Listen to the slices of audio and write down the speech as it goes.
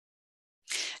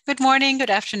Good morning,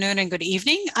 good afternoon, and good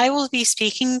evening. I will be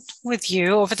speaking with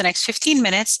you over the next 15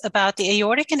 minutes about the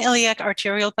aortic and iliac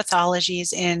arterial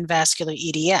pathologies in vascular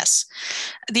EDS.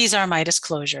 These are my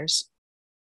disclosures.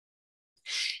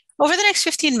 Over the next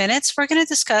 15 minutes, we're going to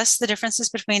discuss the differences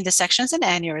between dissections and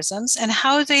aneurysms and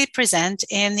how they present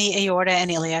in the aorta and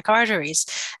iliac arteries.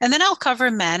 And then I'll cover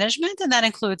management, and that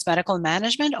includes medical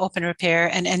management, open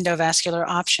repair, and endovascular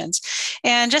options.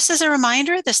 And just as a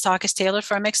reminder, this talk is tailored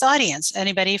for a mixed audience,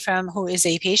 anybody from who is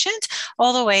a patient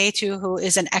all the way to who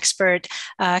is an expert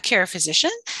care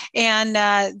physician. And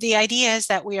the idea is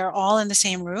that we are all in the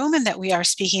same room and that we are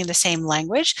speaking the same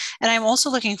language. And I'm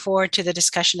also looking forward to the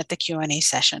discussion at the Q&A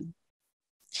session.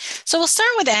 So we'll start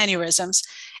with aneurysms.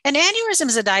 An aneurysm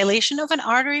is a dilation of an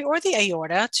artery or the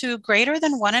aorta to greater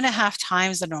than 1.5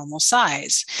 times the normal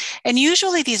size. And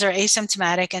usually these are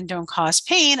asymptomatic and don't cause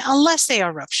pain unless they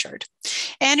are ruptured.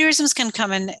 Aneurysms can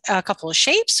come in a couple of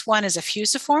shapes. One is a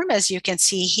fusiform, as you can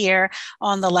see here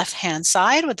on the left-hand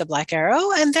side with the black arrow,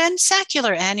 and then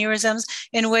saccular aneurysms,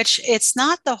 in which it's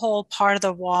not the whole part of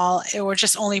the wall or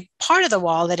just only part of the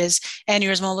wall that is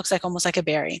aneurysmal. It looks like almost like a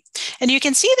berry. And you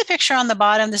can see the picture on the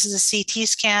bottom. This is a CT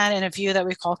scan in a view that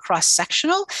we call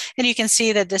cross-sectional, and you can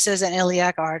see that this is an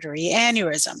iliac artery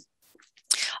aneurysm.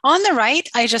 On the right,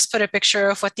 I just put a picture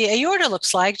of what the aorta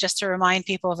looks like, just to remind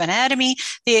people of anatomy.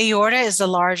 The aorta is the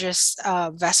largest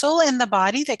vessel in the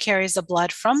body that carries the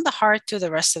blood from the heart to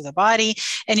the rest of the body.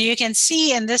 And you can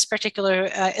see in this particular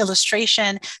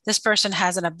illustration, this person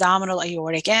has an abdominal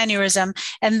aortic aneurysm.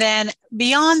 And then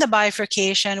beyond the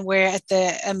bifurcation, where at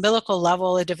the umbilical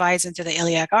level, it divides into the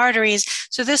iliac arteries.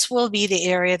 So this will be the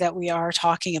area that we are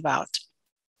talking about.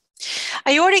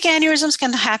 Aortic aneurysms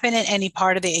can happen in any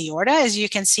part of the aorta. As you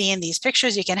can see in these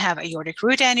pictures, you can have aortic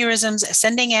root aneurysms,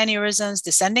 ascending aneurysms,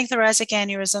 descending thoracic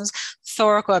aneurysms,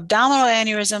 thoracoabdominal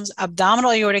aneurysms,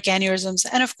 abdominal aortic aneurysms,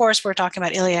 and of course, we're talking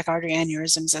about iliac artery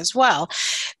aneurysms as well.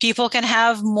 People can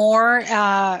have more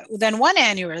than one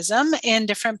aneurysm in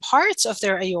different parts of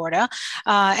their aorta.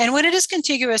 And when it is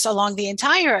contiguous along the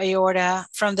entire aorta,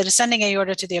 from the descending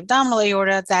aorta to the abdominal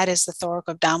aorta, that is the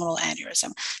thoracoabdominal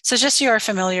aneurysm. So just so you are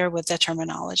familiar with the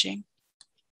terminology.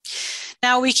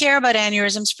 Now, we care about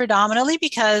aneurysms predominantly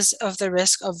because of the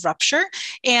risk of rupture.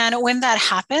 And when that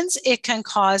happens, it can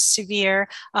cause severe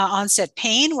onset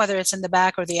pain, whether it's in the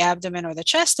back or the abdomen or the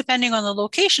chest, depending on the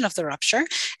location of the rupture.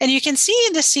 And you can see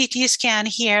in the CT scan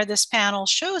here, this panel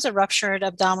shows a ruptured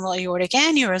abdominal aortic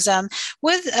aneurysm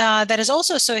with, that is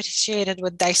also associated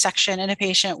with dissection in a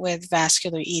patient with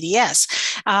vascular EDS.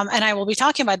 And I will be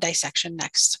talking about dissection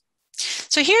next.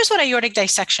 So here's what aortic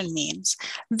dissection means.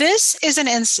 This is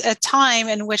a time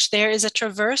in which there is a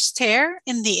transverse tear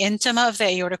in the intima of the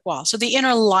aortic wall. So the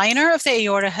inner liner of the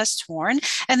aorta has torn,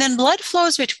 and then blood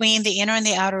flows between the inner and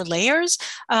the outer layers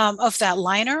of that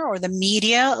liner, or the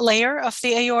media layer of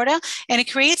the aorta, and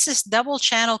it creates this double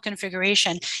channel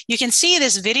configuration. You can see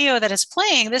this video that is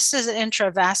playing. This is an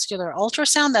intravascular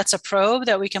ultrasound. That's a probe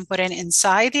that we can put in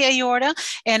inside the aorta,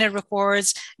 and it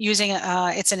records using,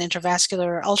 it's an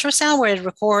intravascular ultrasound where it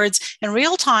records in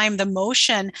real time the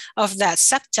motion of that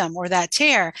septum or that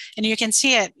tear. And you can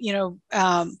see it,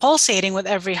 pulsating with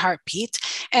every heartbeat.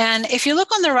 And if you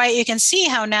look on the right, you can see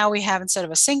how now we have, instead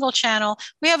of a single channel,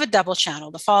 we have a double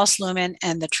channel, the false lumen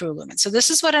and the true lumen. So this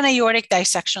is what an aortic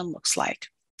dissection looks like.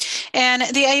 And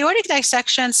the aortic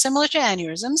dissection, similar to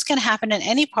aneurysms, can happen in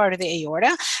any part of the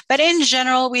aorta, but in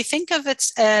general, we think of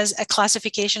it as a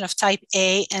classification of type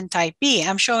A and type B.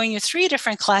 I'm showing you 3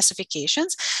 different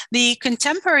classifications. The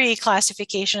contemporary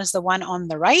classification is the one on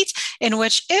the right, in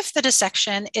which if the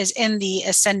dissection is in the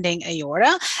ascending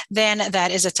aorta, then that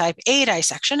is a type A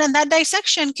dissection, and that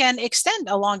dissection can extend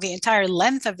along the entire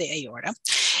length of the aorta.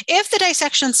 If the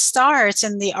dissection starts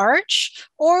in the arch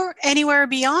or anywhere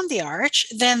beyond the arch,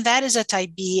 then that is a type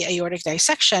B aortic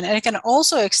dissection, and it can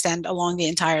also extend along the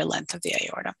entire length of the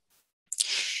aorta.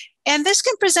 And this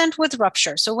can present with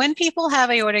rupture. So when people have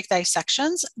aortic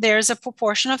dissections, there's a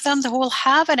proportion of them that will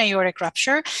have an aortic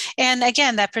rupture. And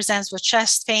again, that presents with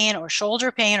chest pain or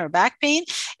shoulder pain or back pain,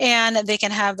 and they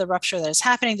can have the rupture that is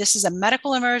happening. This is a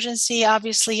medical emergency,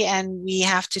 obviously, and we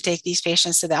have to take these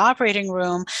patients to the operating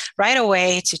room right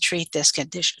away to treat this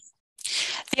condition.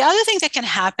 The other thing that can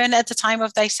happen at the time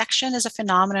of dissection is a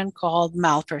phenomenon called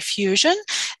malperfusion.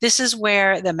 This is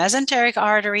where the mesenteric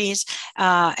arteries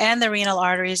and the renal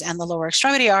arteries and the lower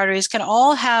extremity arteries can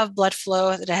all have blood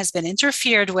flow that has been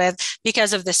interfered with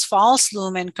because of this false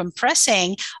lumen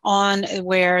compressing on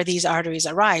where these arteries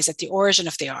arise, at the origin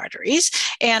of the arteries.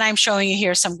 And I'm showing you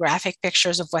here some graphic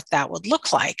pictures of what that would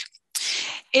look like.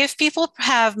 If people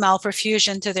have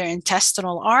malperfusion to their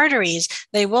intestinal arteries,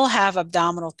 they will have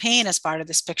abdominal pain as part of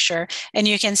this picture. And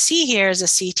you can see here is a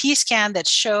CT scan that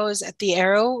shows at the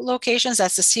arrow locations,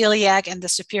 that's the celiac and the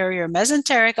superior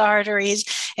mesenteric arteries.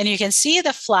 And you can see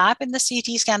the flap in the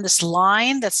CT scan, this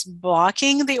line that's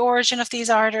blocking the origin of these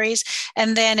arteries.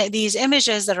 And then these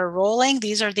images that are rolling,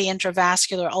 these are the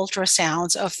intravascular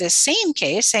ultrasounds of this same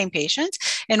case, same patient,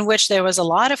 in which there was a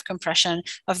lot of compression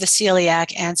of the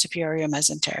celiac and superior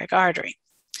mesenteric artery.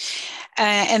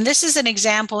 And this is an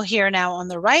example here now on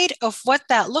the right of what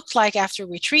that looked like after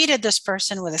we treated this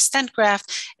person with a stent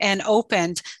graft and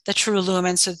opened the true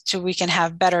lumen so we can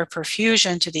have better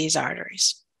perfusion to these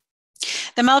arteries.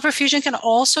 The malperfusion can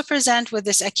also present with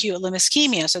this acute limb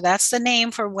ischemia. So that's the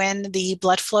name for when the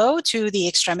blood flow to the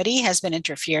extremity has been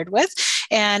interfered with.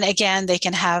 And again, they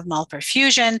can have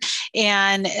malperfusion.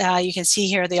 And you can see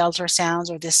here the ultrasounds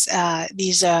or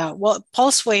these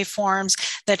pulse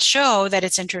waveforms that show that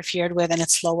it's interfered with and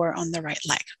it's lower on the right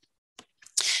leg.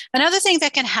 Another thing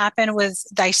that can happen with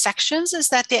dissections is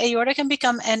that the aorta can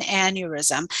become an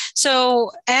aneurysm.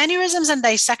 So aneurysms and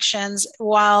dissections,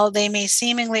 while they may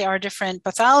seemingly are different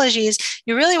pathologies,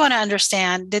 you really want to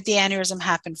understand, did the aneurysm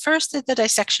happen first? Did the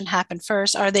dissection happen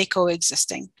first? Are they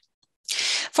coexisting?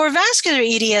 For vascular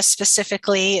EDS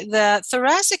specifically, the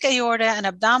thoracic aorta and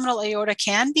abdominal aorta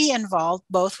can be involved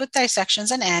both with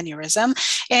dissections and aneurysm.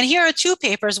 And here are two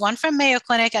papers, one from Mayo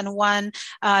Clinic and one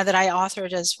that I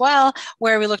authored as well,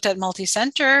 where we looked at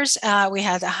multi-centers.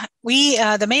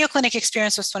 The Mayo Clinic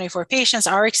experience was 24 patients.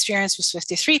 Our experience was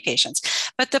 53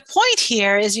 patients. But the point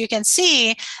here is you can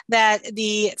see that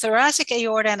the thoracic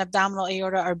aorta and abdominal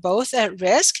aorta are both at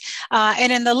risk.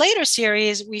 And in the later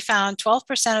series, we found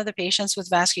 12% of the patients with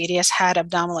vascular EDS had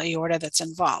abdominal aorta that's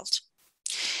involved.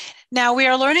 Now, we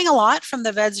are learning a lot from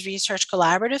the vEDS Research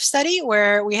Collaborative Study,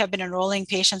 where we have been enrolling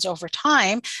patients over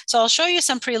time. So I'll show you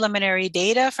some preliminary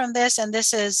data from this. And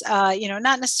this is,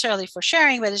 not necessarily for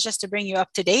sharing, but it's just to bring you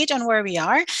up to date on where we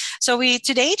are. So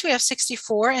to date, we have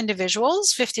 64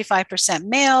 individuals, 55%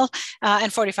 male and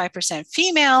 45%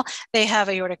 female. They have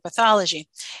aortic pathology.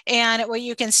 And what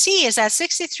you can see is that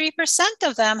 63%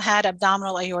 of them had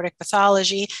abdominal aortic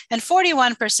pathology and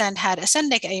 41% had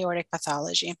ascending aortic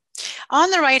pathology. On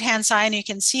the right-hand side, you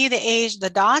can see the age, the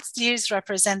dots, these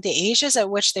represent the ages at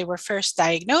which they were first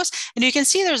diagnosed. And you can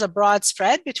see there's a broad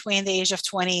spread between the age of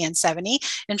 20 and 70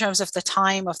 in terms of the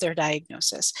time of their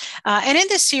diagnosis. And in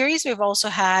this series, we've also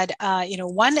had,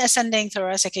 one ascending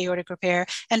thoracic aortic repair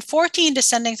and 14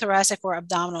 descending thoracic or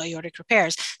abdominal aortic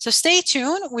repairs. So stay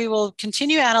tuned. We will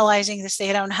continue analyzing this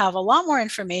data and have a lot more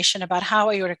information about how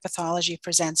aortic pathology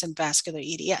presents in vascular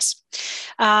EDS.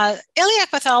 Iliac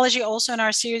pathology also in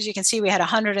our series, you can see we had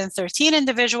 113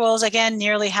 individuals, again,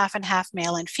 nearly half and half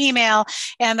male and female.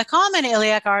 And the common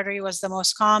iliac artery was the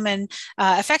most common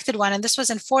affected one. And this was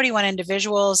in 41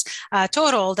 individuals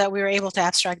total that we were able to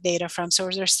abstract data from. So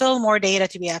there's still more data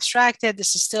to be abstracted.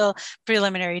 This is still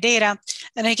preliminary data.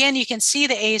 And again, you can see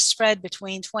the age spread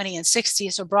between 20 and 60.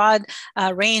 So broad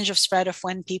range of spread of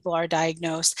when people are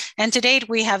diagnosed. And to date,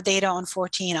 we have data on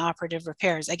 14 operative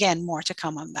repairs. Again, more to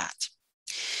come on that.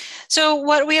 So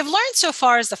what we have learned so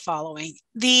far is the following.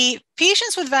 The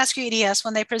patients with vascular EDS,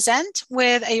 when they present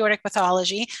with aortic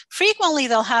pathology, frequently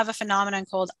they'll have a phenomenon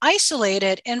called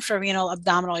isolated infrarenal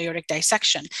abdominal aortic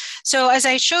dissection. So as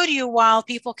I showed you, while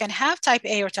people can have type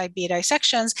A or type B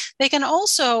dissections, they can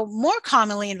also more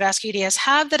commonly in vascular EDS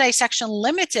have the dissection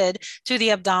limited to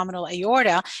the abdominal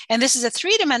aorta. And this is a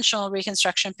three-dimensional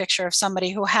reconstruction picture of somebody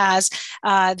who has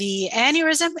the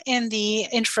aneurysm in the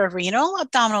infrarenal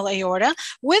abdominal aorta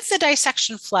with the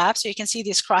dissection flap. So you can see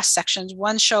these cross sections,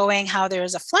 one showing how there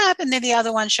is a flap, and then the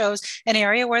other one shows an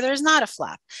area where there's not a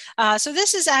flap. So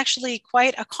this is actually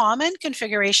quite a common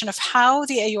configuration of how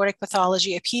the aortic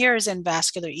pathology appears in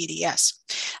vascular EDS.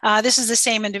 This is the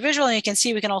same individual, and you can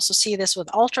see we can also see this with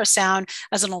ultrasound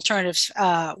as an alternative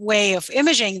way of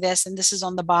imaging this, and this is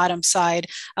on the bottom side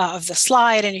of the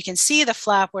slide, and you can see the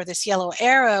flap where this yellow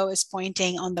arrow is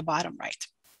pointing on the bottom right.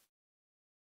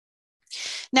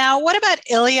 Now, what about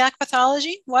iliac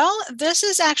pathology? Well, this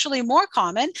is actually more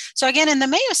common. So again, in the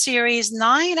Mayo series,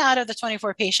 9 out of the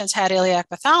 24 patients had iliac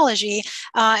pathology,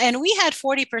 and we had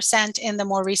 40% in the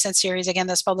more recent series, again,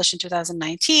 that's published in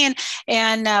 2019,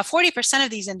 and 40% of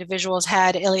these individuals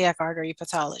had iliac artery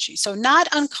pathology. So not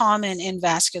uncommon in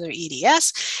vascular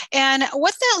EDS. And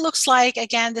what that looks like,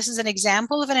 again, this is an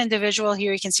example of an individual.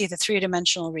 Here you can see the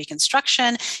three-dimensional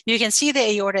reconstruction. You can see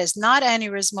the aorta is not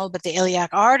aneurysmal, but the iliac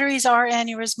arteries are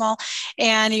aneurysmal.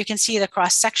 And you can see the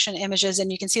cross-section images,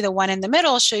 and you can see the one in the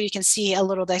middle, so you can see a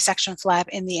little dissection flap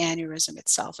in the aneurysm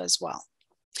itself as well.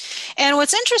 And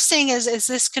what's interesting is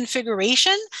this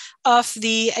configuration of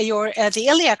the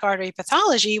iliac artery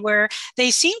pathology, where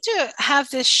they seem to have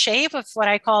this shape of what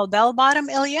I call bell-bottom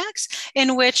iliacs,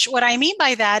 in which what I mean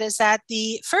by that is that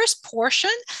the first portion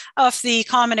of the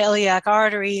common iliac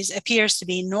arteries appears to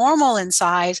be normal in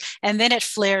size, and then it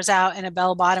flares out in a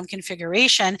bell-bottom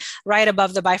configuration right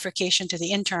above the bifurcation to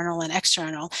the internal and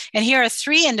external. And here are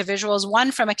three individuals,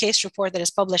 one from a case report that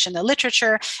is published in the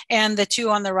literature, and the two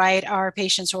on the right are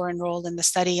patients who are enrolled in the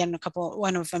study, and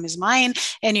one of them is mine,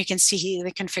 and you can see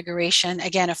the configuration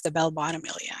again of the bell-bottom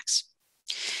iliacs.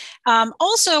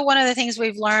 Also, one of the things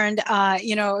we've learned,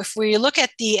 if we look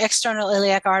at the external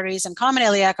iliac arteries and common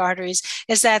iliac arteries,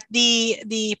 is that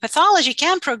the pathology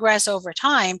can progress over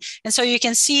time. And so you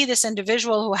can see this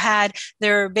individual who had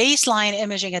their baseline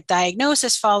imaging at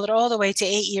diagnosis followed all the way to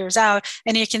 8 years out,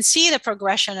 and you can see the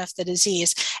progression of the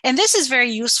disease. And this is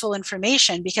very useful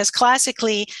information because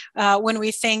classically, when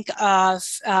we think of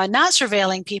not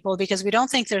surveilling people because we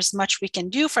don't think there's much we can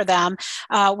do for them,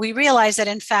 we realize that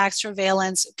in fact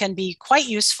surveillance can be quite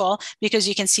useful because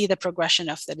you can see the progression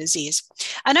of the disease.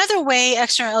 Another way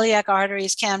external iliac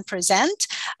arteries can present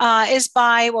is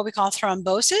by what we call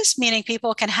thrombosis, meaning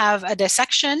people can have a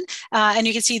dissection, and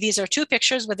you can see these are two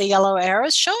pictures with the yellow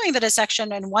arrows showing the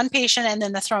dissection in one patient and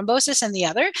then the thrombosis in the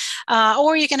other,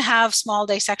 or you can have small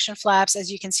dissection flaps,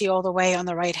 as you can see all the way on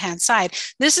the right-hand side.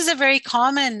 This is a very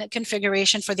common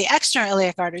configuration for the external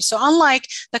iliac arteries. So unlike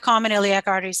the common iliac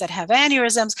arteries that have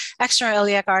aneurysms, external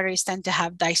iliac arteries tend to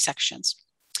have dissections.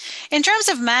 In terms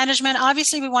of management,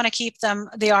 obviously we want to keep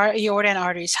the aorta and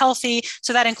arteries healthy.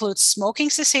 So that includes smoking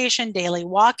cessation, daily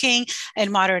walking,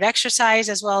 and moderate exercise,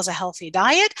 as well as a healthy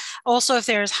diet. Also, if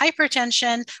there's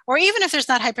hypertension, or even if there's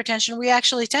not hypertension, we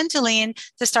actually tend to lean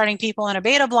to starting people on a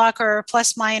beta blocker,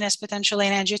 plus minus potentially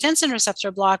an angiotensin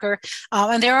receptor blocker.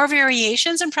 And there are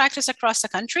variations in practice across the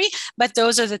country, but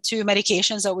those are the two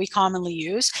medications that we commonly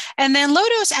use. And then low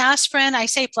dose aspirin, I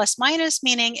say plus minus,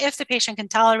 meaning if the patient can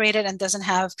tolerate it and doesn't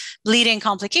have bleeding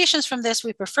complications from this,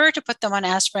 we prefer to put them on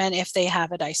aspirin if they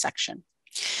have a dissection.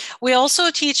 We also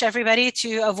teach everybody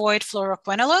to avoid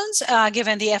fluoroquinolones,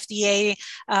 given the FDA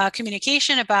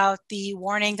communication about the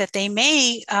warning that they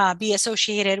may be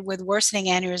associated with worsening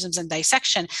aneurysms and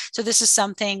dissection. So this is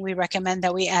something we recommend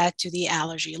that we add to the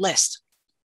allergy list.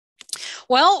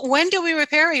 Well, when do we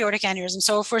repair aortic aneurysm?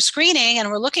 So if we're screening and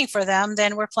we're looking for them,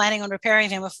 then we're planning on repairing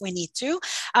them if we need to.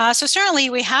 So certainly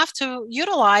we have to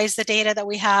utilize the data that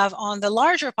we have on the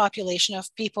larger population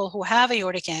of people who have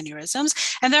aortic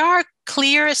aneurysms. And there are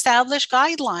clear established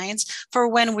guidelines for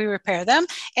when we repair them.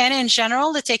 And in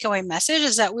general, the takeaway message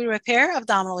is that we repair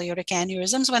abdominal aortic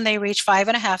aneurysms when they reach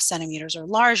 5.5 centimeters or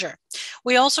larger.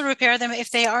 We also repair them if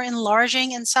they are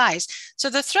enlarging in size. So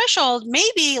the threshold may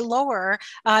be lower,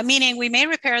 meaning we may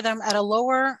repair them at a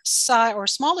lower size or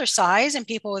smaller size in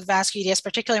people with vascular EDS,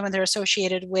 particularly when they're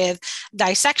associated with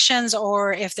dissections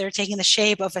or if they're taking the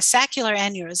shape of a saccular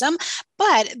aneurysm.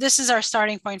 But this is our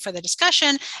starting point for the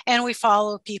discussion, and we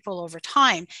follow people over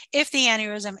time. If the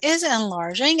aneurysm is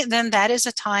enlarging, then that is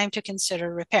a time to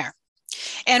consider repair.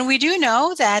 And we do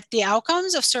know that the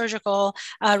outcomes of surgical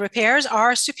repairs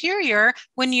are superior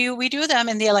when we do them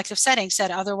in the elective setting.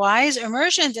 Said otherwise,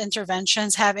 emergent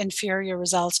interventions have inferior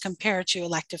results compared to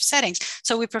elective settings.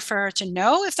 So we prefer to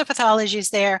know if the pathology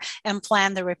is there and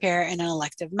plan the repair in an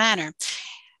elective manner.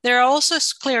 There are also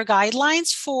clear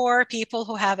guidelines for people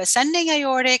who have ascending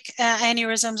aortic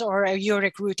aneurysms or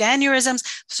aortic root aneurysms.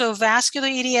 So vascular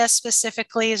EDS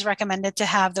specifically is recommended to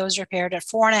have those repaired at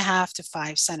 4.5 to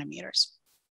 5 centimeters.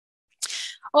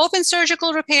 Open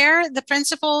surgical repair, the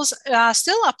principles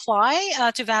still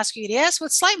apply to vascular EDS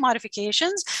with slight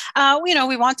modifications.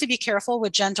 We want to be careful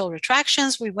with gentle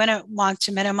retractions. We want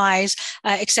to minimize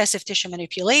excessive tissue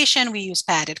manipulation. We use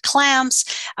padded clamps,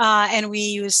 and we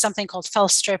use something called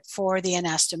felt strip for the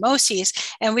anastomoses.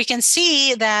 And we can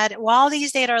see that while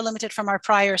these data are limited from our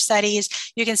prior studies,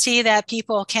 you can see that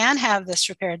people can have this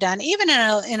repair done even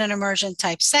in an emergent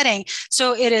type setting.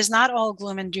 So it is not all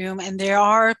gloom and doom, and there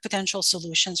are potential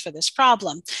solutions for this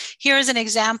problem. Here is an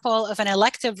example of an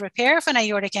elective repair of an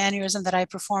aortic aneurysm that I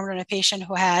performed on a patient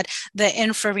who had the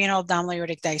infrarenal abdominal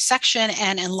aortic dissection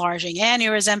and enlarging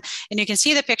aneurysm. And you can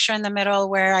see the picture in the middle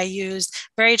where I used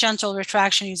very gentle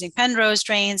retraction using Penrose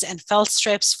drains and felt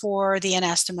strips for the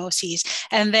anastomoses.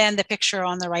 And then the picture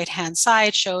on the right-hand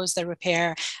side shows the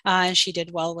repair, and she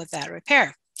did well with that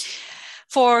repair.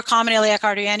 For common iliac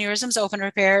artery aneurysms, open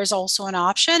repair is also an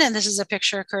option. And this is a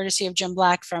picture courtesy of Jim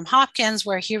Black from Hopkins,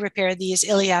 where he repaired these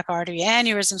iliac artery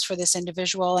aneurysms for this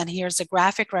individual. And here's a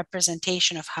graphic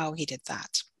representation of how he did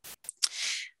that.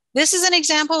 This is an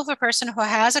example of a person who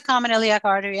has a common iliac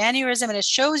artery aneurysm, and it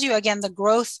shows you again the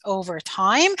growth over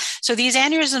time. So these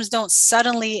aneurysms don't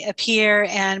suddenly appear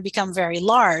and become very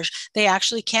large. They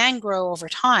actually can grow over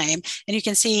time. And you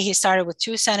can see he started with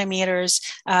 2 centimeters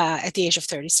at the age of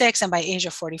 36, and by age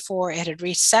of 44, it had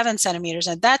reached 7 centimeters.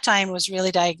 At that time, was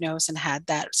really diagnosed and had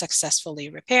that successfully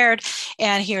repaired.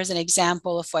 And here's an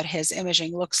example of what his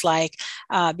imaging looks like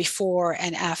before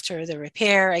and after the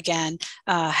repair. Again,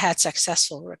 had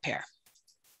successful repair.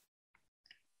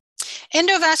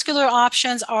 Endovascular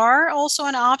options are also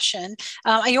an option.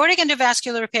 Aortic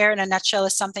endovascular repair, in a nutshell,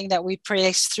 is something that we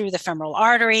place through the femoral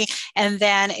artery, and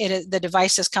then the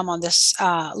devices come on this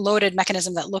loaded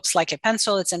mechanism that looks like a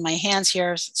pencil. It's in my hands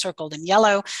here, circled in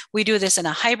yellow. We do this in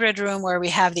a hybrid room where we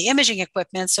have the imaging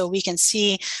equipment so we can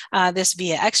see this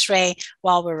via X-ray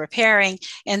while we're repairing.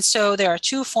 And so there are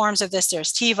 2 forms of this.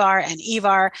 There's TEVAR and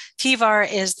EVAR. TEVAR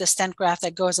is the stent graft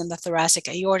that goes in the thoracic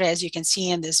aorta, as you can see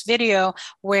in this video,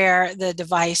 where the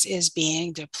device is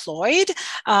being deployed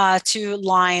to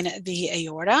line the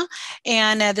aorta.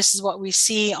 And this is what we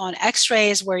see on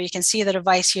X-rays, where you can see the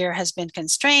device here has been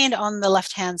constrained on the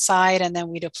left-hand side, and then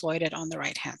we deployed it on the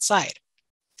right-hand side.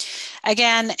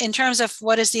 Again, in terms of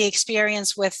what is the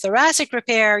experience with thoracic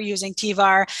repair using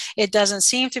TEVAR, it doesn't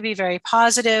seem to be very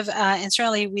positive, and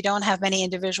certainly we don't have many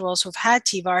individuals who've had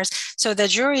TEVARs, so the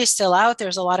jury is still out.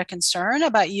 There's a lot of concern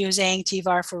about using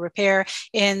TEVAR for repair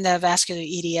in the vascular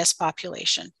EDS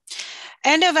population.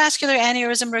 Endovascular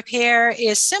aneurysm repair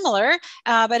is similar,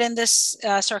 but in this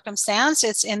circumstance,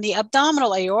 it's in the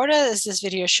abdominal aorta, as this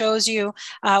video shows you,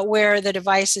 where the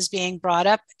device is being brought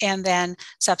up and then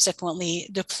subsequently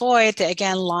deployed to,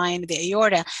 again, line the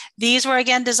aorta. These were,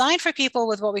 again, designed for people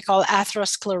with what we call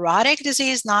atherosclerotic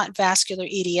disease, not vascular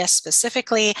EDS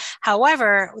specifically.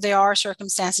 However, there are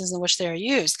circumstances in which they are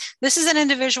used. This is an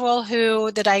individual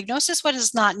who the diagnosis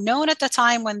was not known at the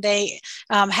time when they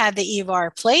had the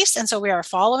EVAR placed, and so we are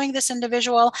following this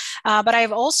individual, but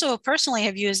I've also personally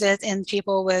have used it in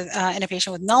people with, in a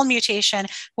patient with null mutation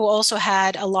who also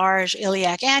had a large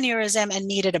iliac aneurysm and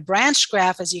needed a branch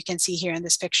graft, as you can see here in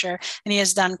this picture, and he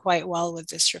has done quite well with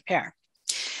this repair.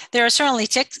 There are certainly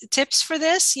tips for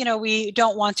this. You know, we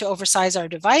don't want to oversize our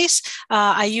device.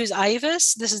 I use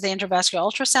IVUS. This is the intravascular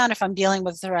ultrasound if I'm dealing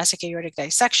with thoracic aortic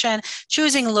dissection,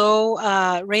 choosing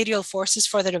low radial forces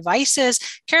for the devices,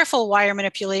 careful wire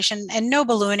manipulation, and no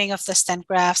ballooning of the stent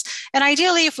grafts. And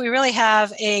ideally, if we really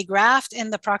have a graft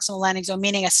in the proximal landing zone,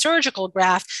 meaning a surgical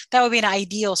graft, that would be an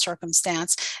ideal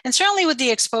circumstance. And certainly with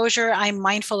the exposure, I'm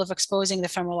mindful of exposing the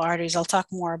femoral arteries. I'll talk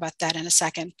more about that in a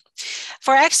second.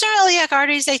 For external iliac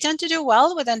arteries, they tend to do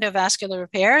well with endovascular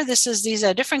repair. These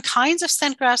are different kinds of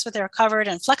stent grafts, but they're covered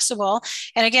and flexible.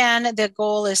 And again, the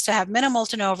goal is to have minimal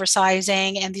to no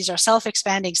oversizing, and these are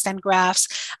self-expanding stent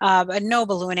grafts, but no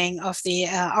ballooning of the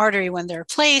artery when they're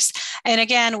placed. And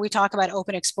again, we talk about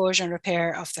open exposure and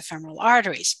repair of the femoral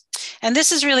arteries. And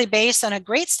this is really based on a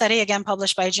great study, again,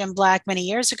 published by Jim Black many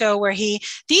years ago, where he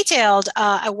detailed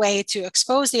a way to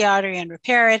expose the artery and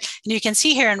repair it. And you can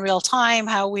see here in real time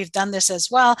how we've done this as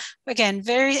well. Again,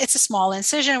 it's a small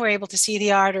incision. We're able to see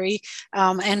the artery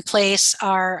and place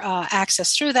our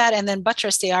access through that, and then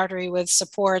buttress the artery with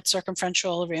support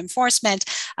circumferential reinforcement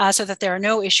so that there are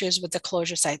no issues with the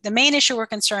closure site. The main issue we're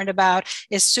concerned about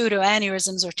is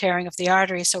pseudoaneurysms or tearing of the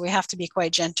artery, so we have to be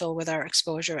quite gentle with our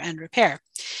exposure and repair.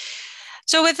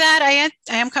 So with that,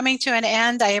 I am coming to an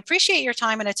end. I appreciate your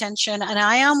time and attention, and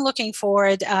I am looking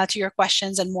forward to your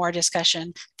questions and more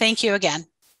discussion. Thank you again.